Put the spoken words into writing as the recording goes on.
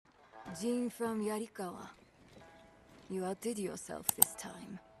Jin from Yarikawa. You outdid yourself this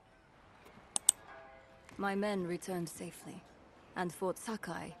time. My men returned safely, and Fort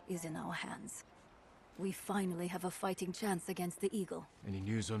Sakai is in our hands. We finally have a fighting chance against the Eagle. Any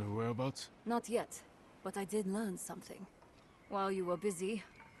news on her whereabouts? Not yet, but I did learn something. While you were busy,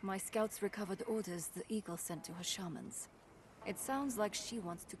 my scouts recovered orders the Eagle sent to her shamans. It sounds like she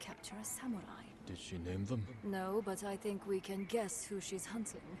wants to capture a samurai. Did she name them? No, but I think we can guess who she's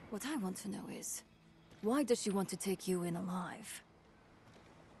hunting. What I want to know is, why does she want to take you in alive?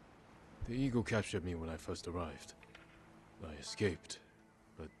 The Eagle captured me when I first arrived. I escaped,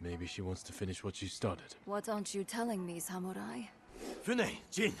 but maybe she wants to finish what she started. What aren't you telling me, samurai? Fune,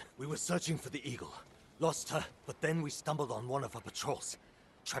 Jin, we were searching for the Eagle. Lost her, but then we stumbled on one of her patrols.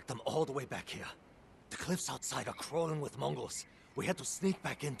 Tracked them all the way back here. The cliffs outside are crawling with Mongols. We had to sneak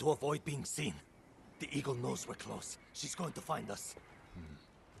back in to avoid being seen. The Eagle knows we're close. She's going to find us.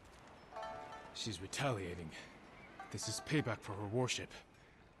 She's retaliating. This is payback for her warship.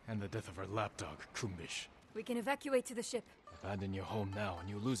 And the death of her lapdog, Kumbish. We can evacuate to the ship. Abandon your home now and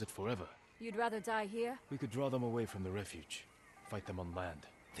you lose it forever. You'd rather die here? We could draw them away from the refuge. Fight them on land.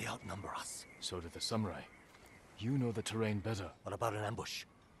 They outnumber us. So do the samurai. You know the terrain better. What about an ambush?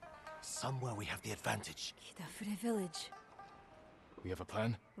 Somewhere we have the advantage. Kidafure village. We have a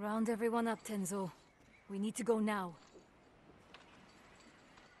plan? Round everyone up, Tenzo. We need to go now.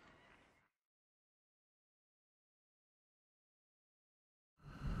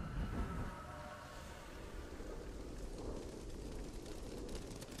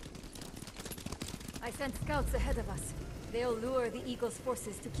 I sent scouts ahead of us. They'll lure the Eagle's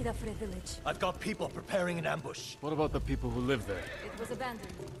forces to Kidafure village. I've got people preparing an ambush. What about the people who live there? It was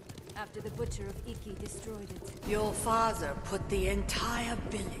abandoned after the Butcher of Iki destroyed it. Your father put the entire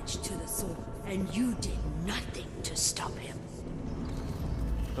village to the sword, and you did nothing to stop him.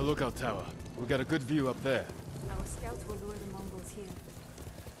 The lookout tower. We got a good view up there. Our scouts will lure the Mongols here.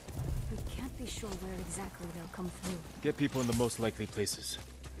 We can't be sure where exactly they'll come through. Get people in the most likely places.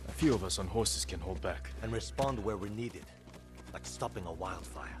 A few of us on horses can hold back. And respond where we're needed. Like stopping a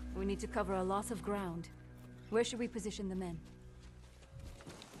wildfire. We need to cover a lot of ground. Where should we position the men?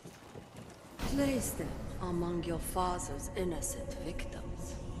 Place them among your father's innocent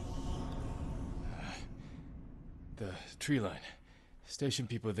victims. The tree line. Station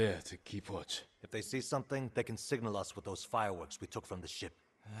people there to keep watch. If they see something, they can signal us with those fireworks we took from the ship.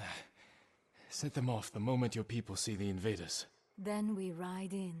 Set them off the moment your people see the invaders. Then we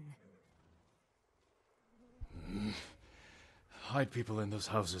ride in. Hide people in those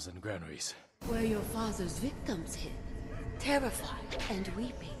houses and granaries. Where your father's victims hid, terrified and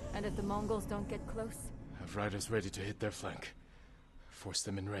weeping. And if the Mongols don't get close? Have riders ready to hit their flank. Force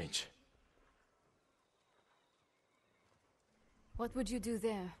them in range. What would you do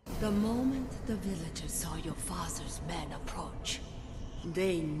there? The moment the villagers saw your father's men approach,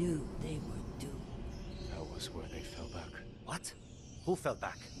 they knew they were doomed. That was where they fell back. What? Who fell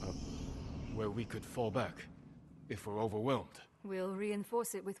back? Where we could fall back. If we're overwhelmed. We'll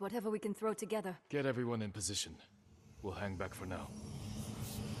reinforce it with whatever we can throw together. Get everyone in position. We'll hang back for now.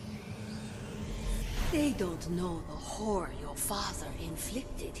 They don't know the horror your father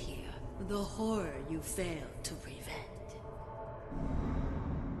inflicted here. The horror you failed to prevent.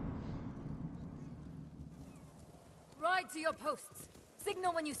 Ride to your posts.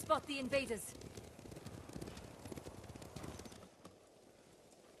 Signal when you spot the invaders.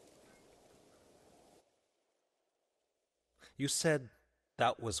 You said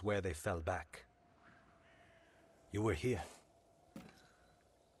that was where they fell back. You were here.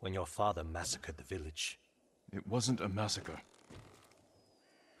 When your father massacred the village. It wasn't a massacre.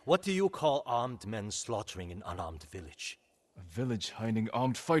 What do you call armed men slaughtering an unarmed village? A village hiding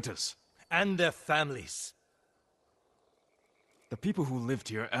armed fighters. And their families. The people who lived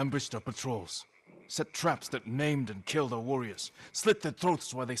here ambushed our patrols. Set traps that maimed and killed our warriors. Slit their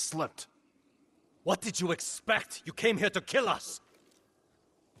throats while they slept. What did you expect? You came here to kill us!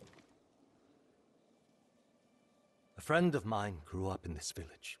 A friend of mine grew up in this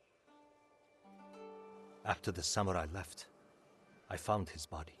village. After the samurai left, I found his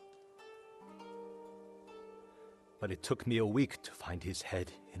body. But it took me a week to find his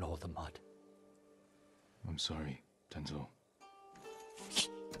head in all the mud. I'm sorry, Tenzo.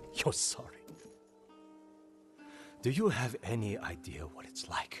 You're sorry. Do you have any idea what it's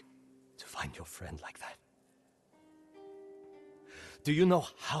like to find your friend like that? Do you know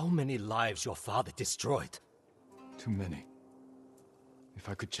how many lives your father destroyed? Too many. If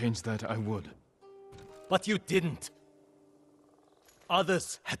I could change that, I would. But you didn't.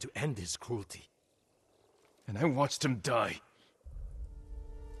 Others had to end his cruelty. And I watched him die.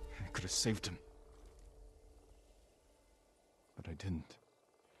 I could have saved him. But I didn't.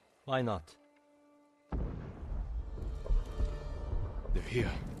 Why not? They're here.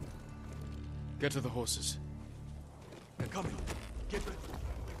 Get to the horses. They're coming. Get ready.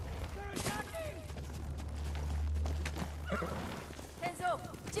 Tenzo,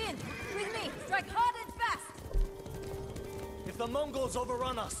 Jin, with me. Strike hard and fast. If the Mongols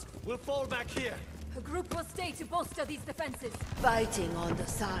overrun us, we'll fall back here. A group will stay to bolster these defenses. Fighting on the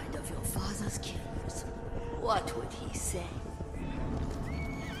side of your father's killers. What would he say?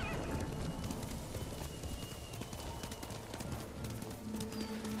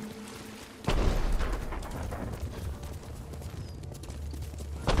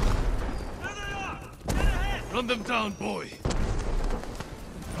 Run them down, boy! Leave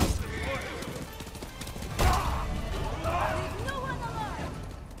no one alive!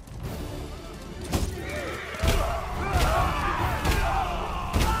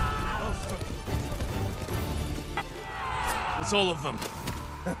 That's all of them.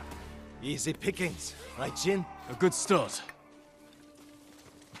 Easy pickings, right, Jin? A good start.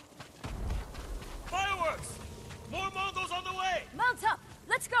 Fireworks! More Mongols on the way! Mount up!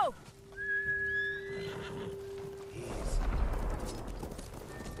 Let's go!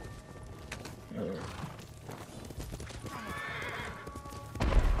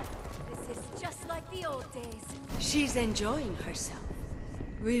 This is just like the old days. She's enjoying herself,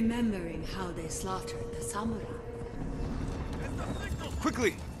 remembering how they slaughtered the samurai.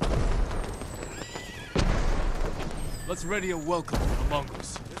 Quickly! Let's ready a welcome for the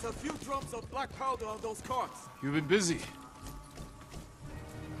Mongols. There's a few drums of black powder on those carts. You've been busy.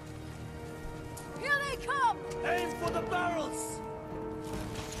 Here they come! Aim for the barrels!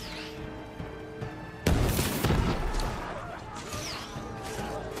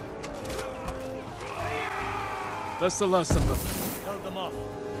 That's the last of them. Held them off.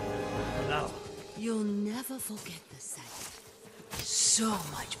 For now. You'll never forget the sight. So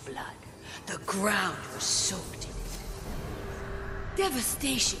much blood. The ground was soaked in it.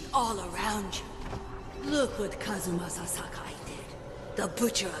 Devastation all around you. Look what Kazumasa Sakai did. The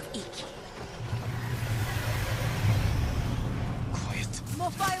butcher of Iki. Quiet.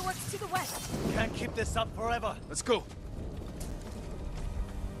 More fireworks to the west! Can't keep this up forever. Let's go.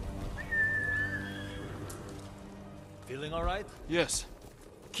 Feeling all right? Yes.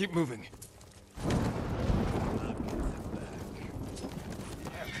 Keep moving.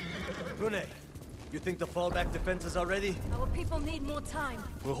 Brune, you think the fallback defenses are ready? Our people need more time.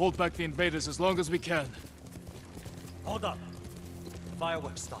 We'll hold back the invaders as long as we can. Hold up. The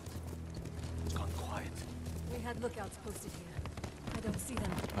fireworks stopped. It's gone quiet. We had lookouts posted here. I don't see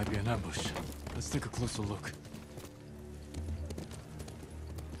them. Might be an ambush. Let's take a closer look.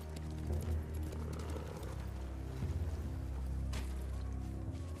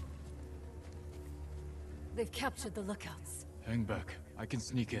 They've captured the lookouts. Hang back. I can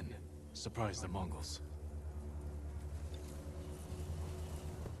sneak in. Surprise the Mongols.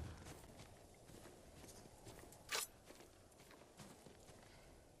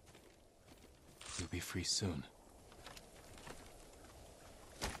 You'll be free soon.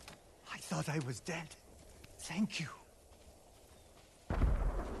 I thought I was dead. Thank you.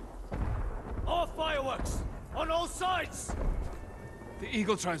 All fireworks! On all sides! The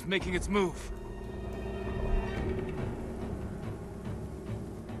Eagle Tribe's making its move.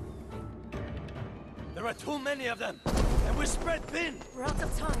 There are too many of them, and we're spread thin. We're out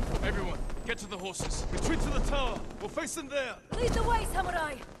of time. Everyone, get to the horses. Retreat to the tower. We'll face them there. Lead the way,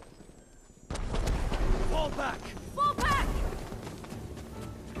 samurai! Fall back! Fall back!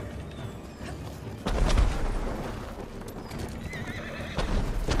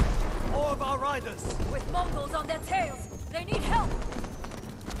 More of our riders! With Mongols on their tails, they need help!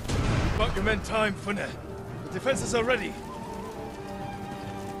 Got your men time, Fune. The defenses are ready.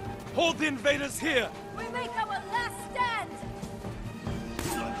 Hold the invaders here! We make our last stand!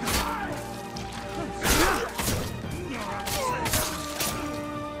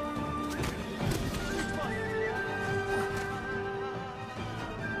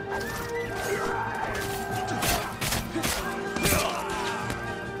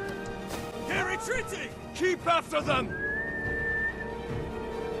 They're retreating! Keep after them!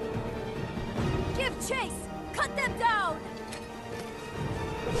 Give chase! Cut them down!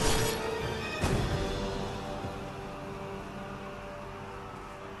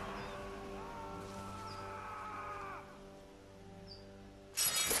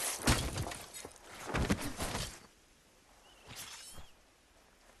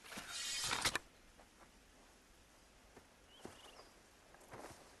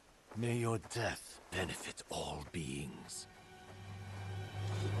 May your death benefit all beings.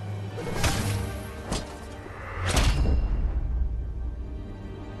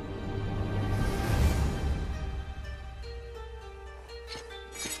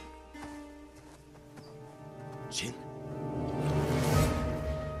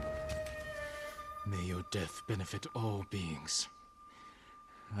 death benefit all beings.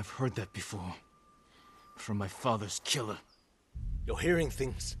 I've heard that before. From my father's killer. You're hearing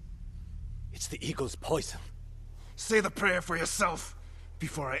things. It's the eagle's poison. Say the prayer for yourself,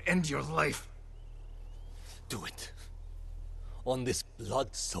 before I end your life. Do it. On this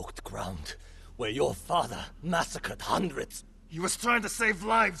blood-soaked ground, where your father massacred hundreds. He was trying to save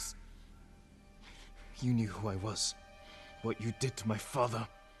lives! You knew who I was. What you did to my father.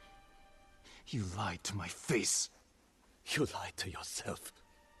 You lied to my face. You lied to yourself.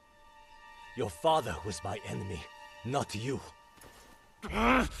 Your father was my enemy, not you.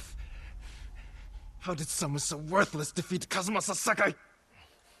 How did someone so worthless defeat Kazuma Sasaki?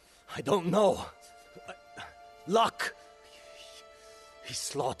 I don't know. Luck! He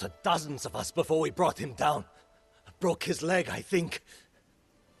slaughtered dozens of us before we brought him down. Broke his leg, I think.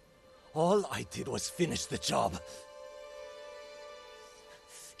 All I did was finish the job.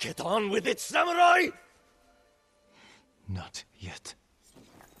 Get on with it, samurai! Not yet.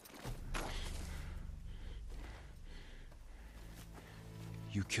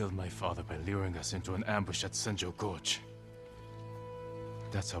 You killed my father by luring us into an ambush at Senjo Gorge.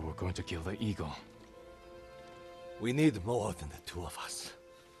 That's how we're going to kill the eagle. We need more than the two of us.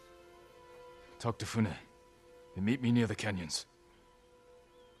 Talk to Fune, and meet me near the canyons.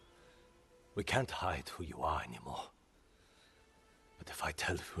 We can't hide who you are anymore. But if I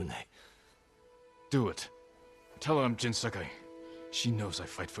tell Fune... Do it. Tell her I'm Jin Sakai. She knows I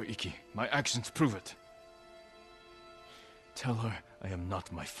fight for Iki. My actions prove it. Tell her I am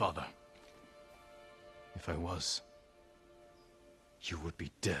not my father. If I was, you would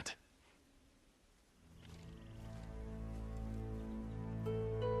be dead.